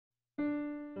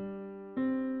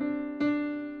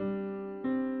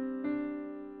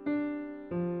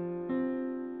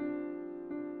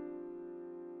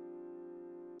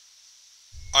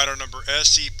Item number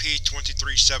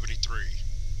SCP-2373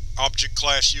 Object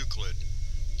Class Euclid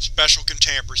Special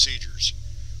Containment Procedures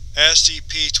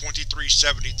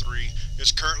SCP-2373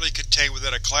 is currently contained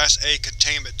within a Class A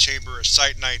containment chamber at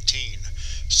Site-19,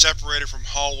 separated from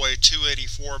Hallway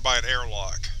 284 by an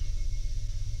airlock.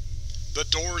 The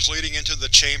doors leading into the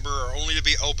chamber are only to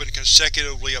be opened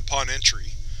consecutively upon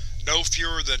entry. No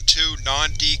fewer than 2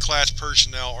 non-D Class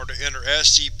personnel are to enter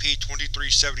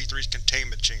SCP-2373's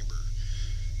containment chamber.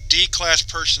 D-Class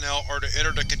personnel are to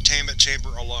enter the containment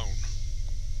chamber alone.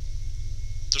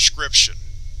 Description: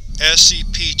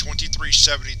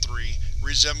 SCP-2373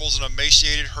 resembles an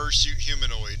emaciated hirsute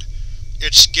humanoid.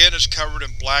 Its skin is covered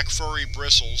in black furry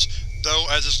bristles, though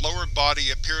as its lower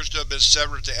body appears to have been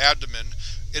severed at the abdomen,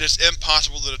 it is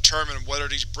impossible to determine whether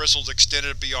these bristles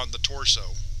extended beyond the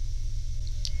torso.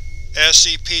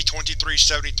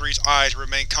 SCP-2373's eyes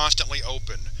remain constantly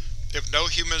open. If no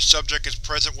human subject is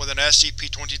present within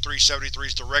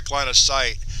SCP-2373's direct line of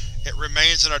sight, it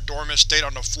remains in a dormant state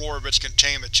on the floor of its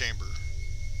containment chamber.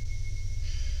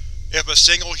 If a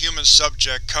single human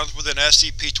subject comes within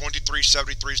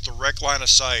SCP-2373's direct line of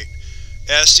sight,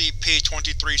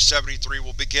 SCP-2373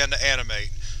 will begin to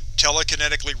animate,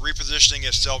 telekinetically repositioning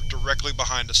itself directly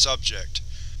behind the subject.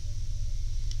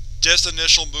 This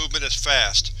initial movement is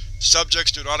fast.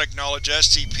 Subjects do not acknowledge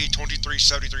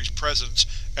SCP-2373's presence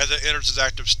as it enters its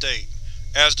active state,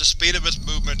 as the speed of its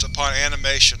movements upon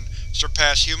animation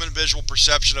surpass human visual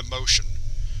perception of motion.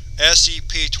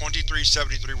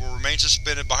 SCP-2373 will remain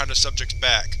suspended behind the subject's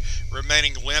back,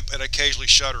 remaining limp and occasionally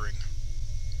shuddering.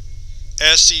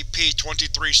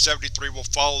 SCP-2373 will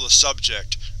follow the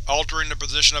subject, altering the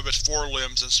position of its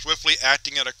forelimbs and swiftly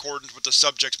acting in accordance with the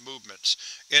subject's movements,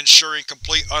 ensuring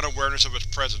complete unawareness of its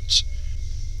presence.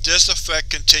 This effect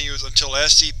continues until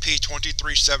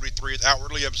SCP-2373 is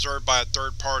outwardly observed by a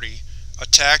third party,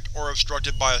 attacked or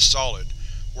obstructed by a solid,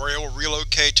 where it will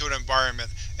relocate to an environment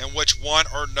in which one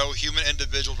or no human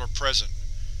individuals are present.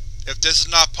 If this is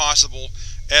not possible,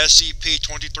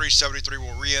 SCP-2373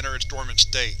 will re-enter its dormant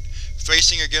state,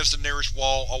 facing against the nearest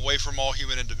wall away from all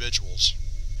human individuals.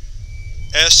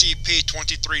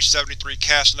 SCP-2373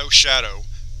 casts no shadow,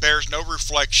 bears no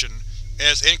reflection, and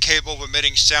is incapable of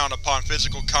emitting sound upon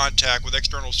physical contact with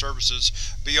external surfaces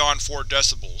beyond 4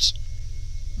 decibels.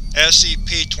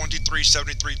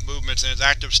 SCP-2373's movements in its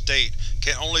active state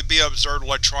can only be observed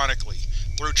electronically,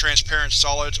 through transparent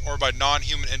solids or by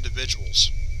non-human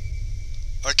individuals.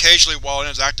 Occasionally while in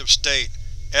its active state,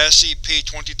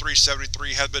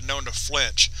 SCP-2373 has been known to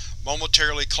flinch,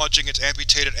 momentarily clenching its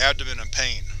amputated abdomen in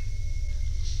pain.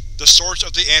 The source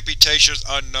of the amputation is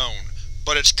unknown,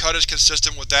 but its cut is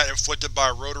consistent with that inflicted by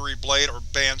a rotary blade or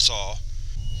bandsaw.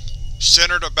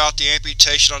 Centered about the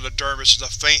amputation on the dermis is a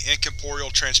faint incorporeal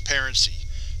transparency,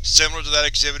 similar to that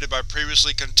exhibited by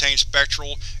previously contained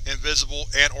spectral, invisible,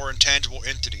 and/or intangible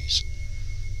entities.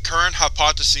 Current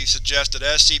hypotheses suggest that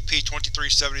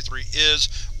SCP-2373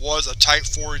 was a Type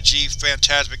 4G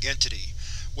phantasmic entity,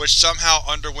 which somehow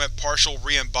underwent partial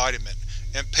re-embodiment,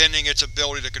 impeding its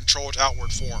ability to control its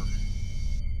outward form.